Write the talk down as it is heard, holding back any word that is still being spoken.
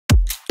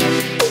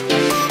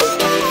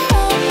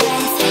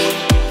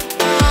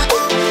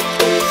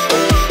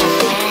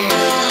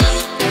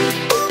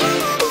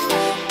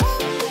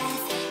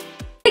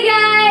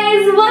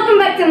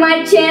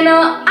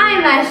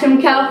I'm Ash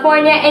from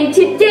California, and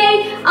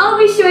today I'll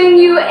be showing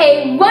you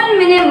a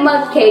 1-minute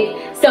mug cake.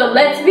 So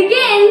let's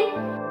begin!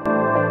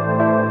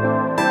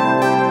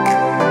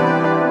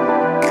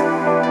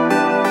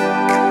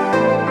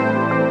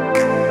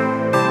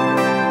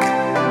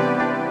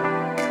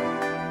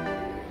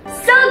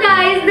 So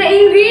guys, the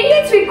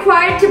ingredients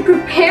required to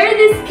prepare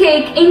this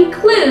cake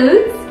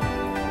includes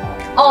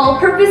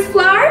all-purpose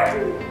flour,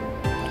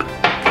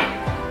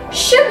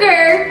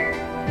 sugar,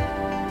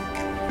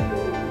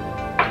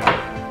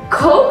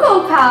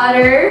 cocoa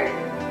powder,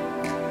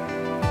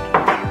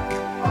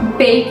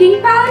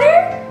 baking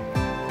powder,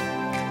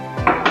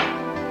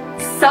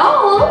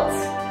 salt,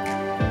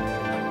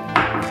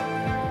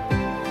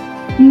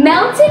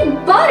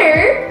 melted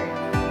butter,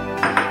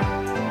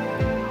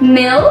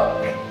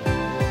 milk,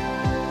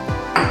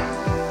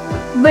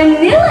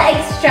 vanilla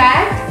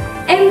extract,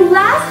 and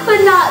last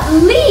but not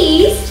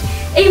least,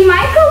 a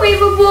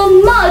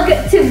microwavable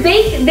mug to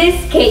bake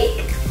this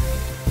cake.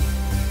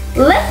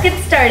 Let's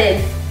get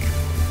started.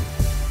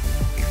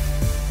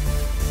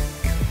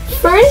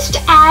 First,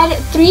 add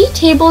 3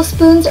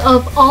 tablespoons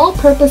of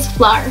all-purpose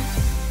flour.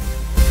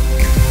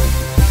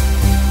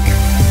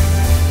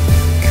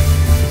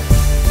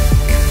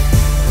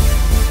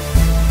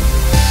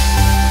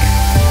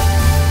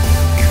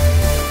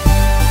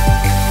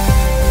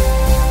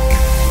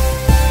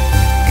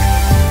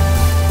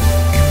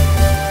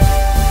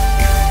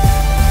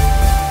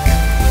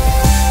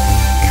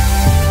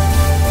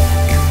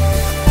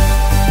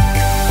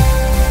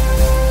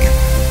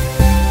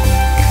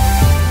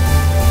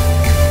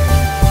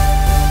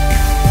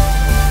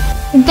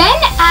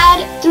 Then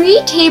add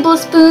 3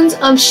 tablespoons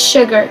of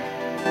sugar.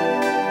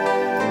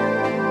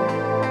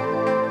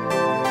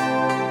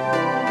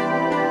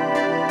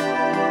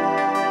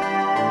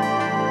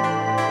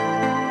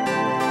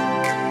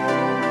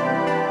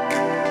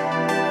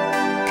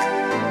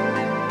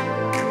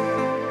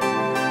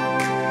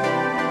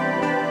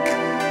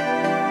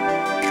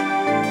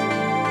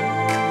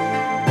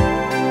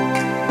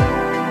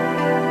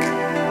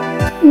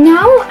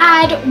 Now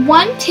add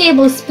 1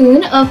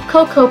 tablespoon of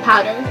cocoa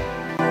powder.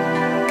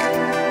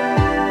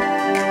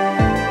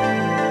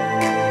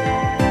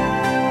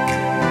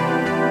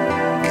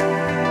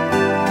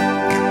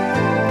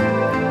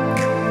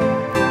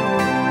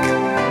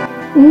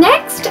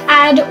 Next,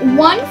 add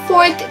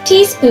 1/4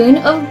 teaspoon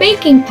of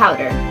baking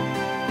powder.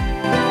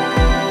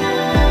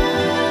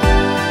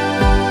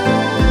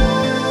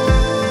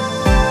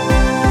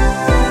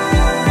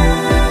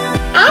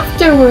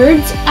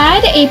 Afterwards,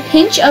 add a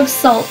pinch of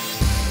salt.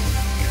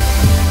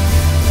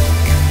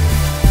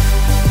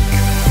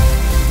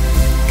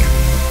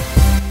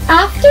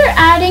 After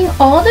adding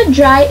all the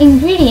dry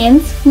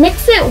ingredients,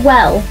 mix it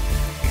well.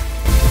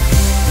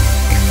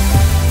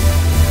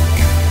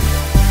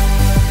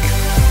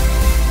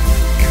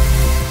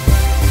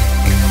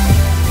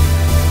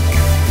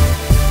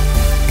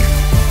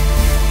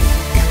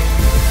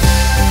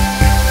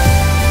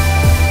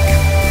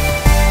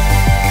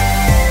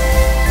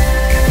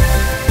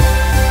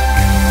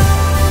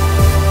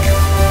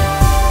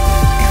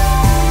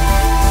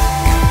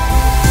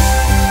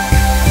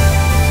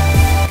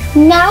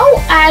 Now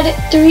add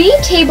 3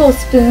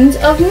 tablespoons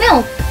of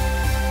milk.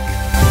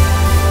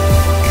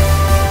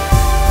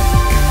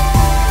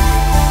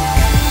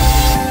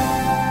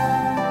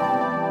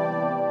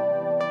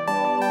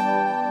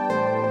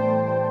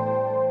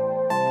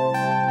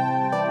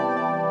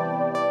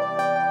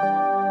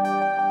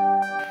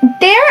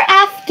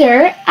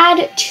 Thereafter,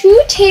 add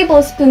 2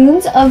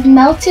 tablespoons of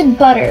melted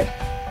butter.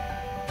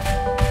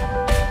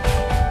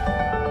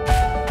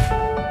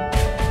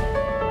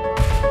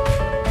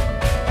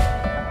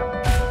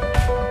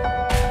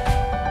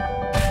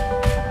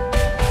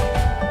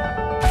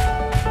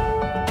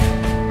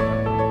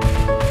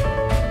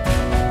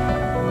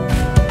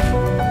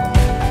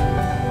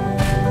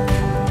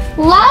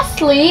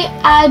 Lastly,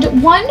 add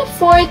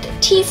 1/4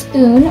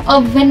 teaspoon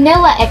of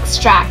vanilla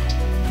extract.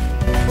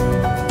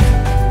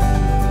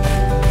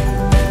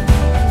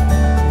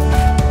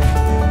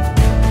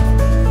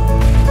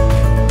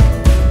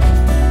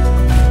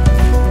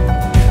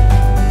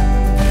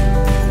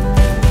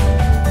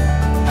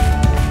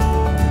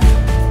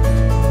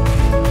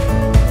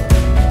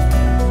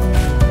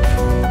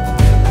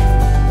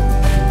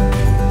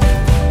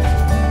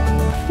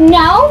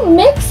 Now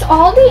mix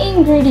all the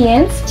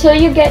ingredients till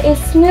you get a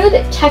smooth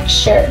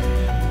texture,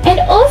 and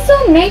also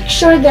make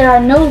sure there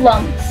are no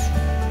lumps.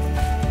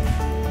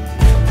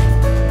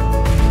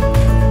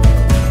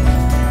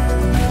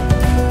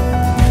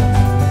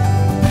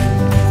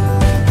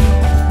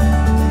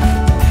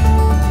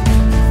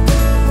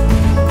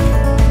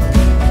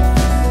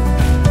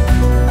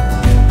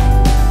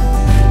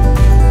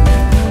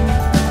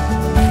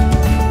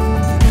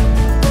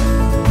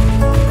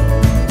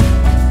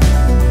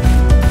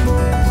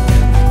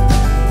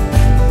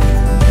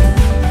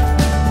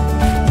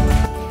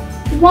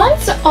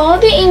 Once all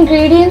the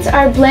ingredients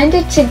are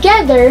blended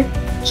together,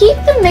 keep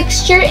the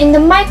mixture in the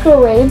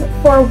microwave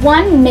for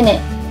 1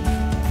 minute.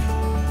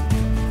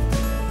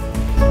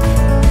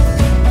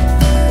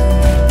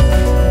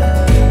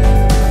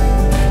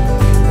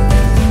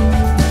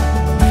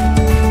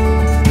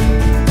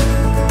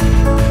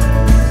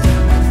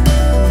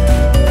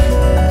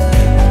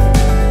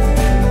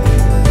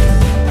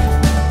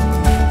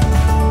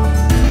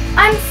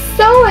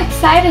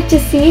 to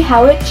see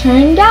how it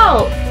turned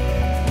out.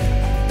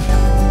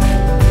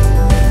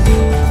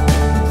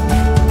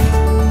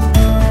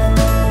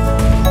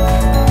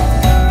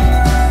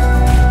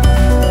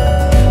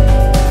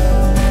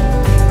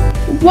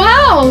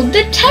 Wow,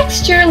 the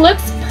texture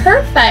looks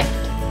perfect.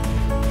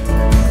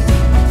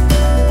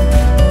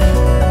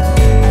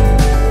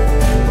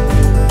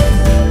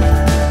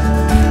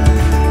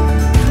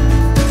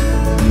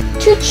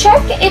 To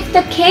check if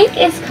the cake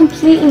is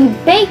completely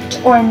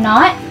baked or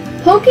not,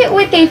 poke it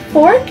with a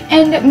fork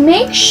and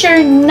make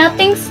sure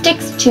nothing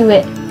sticks to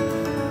it.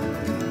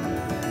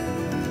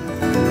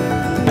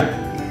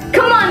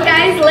 Come on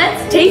guys,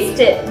 let's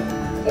taste it.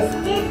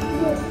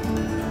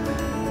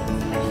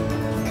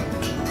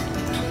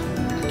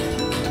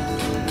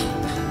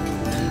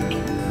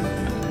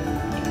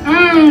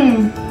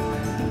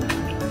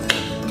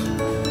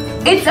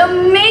 It's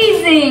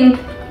amazing!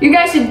 You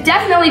guys should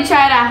definitely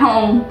try it at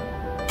home.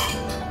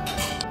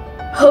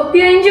 Hope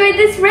you enjoyed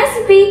this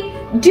recipe.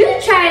 Do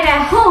try it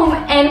at home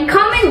and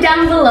comment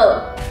down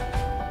below.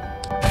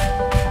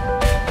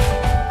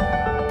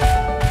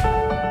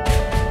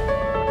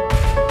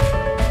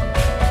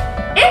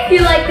 If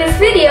you like this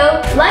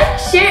video, like,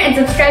 share, and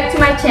subscribe to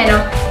my channel.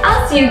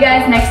 I'll see you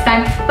guys next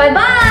time. Bye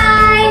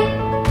bye!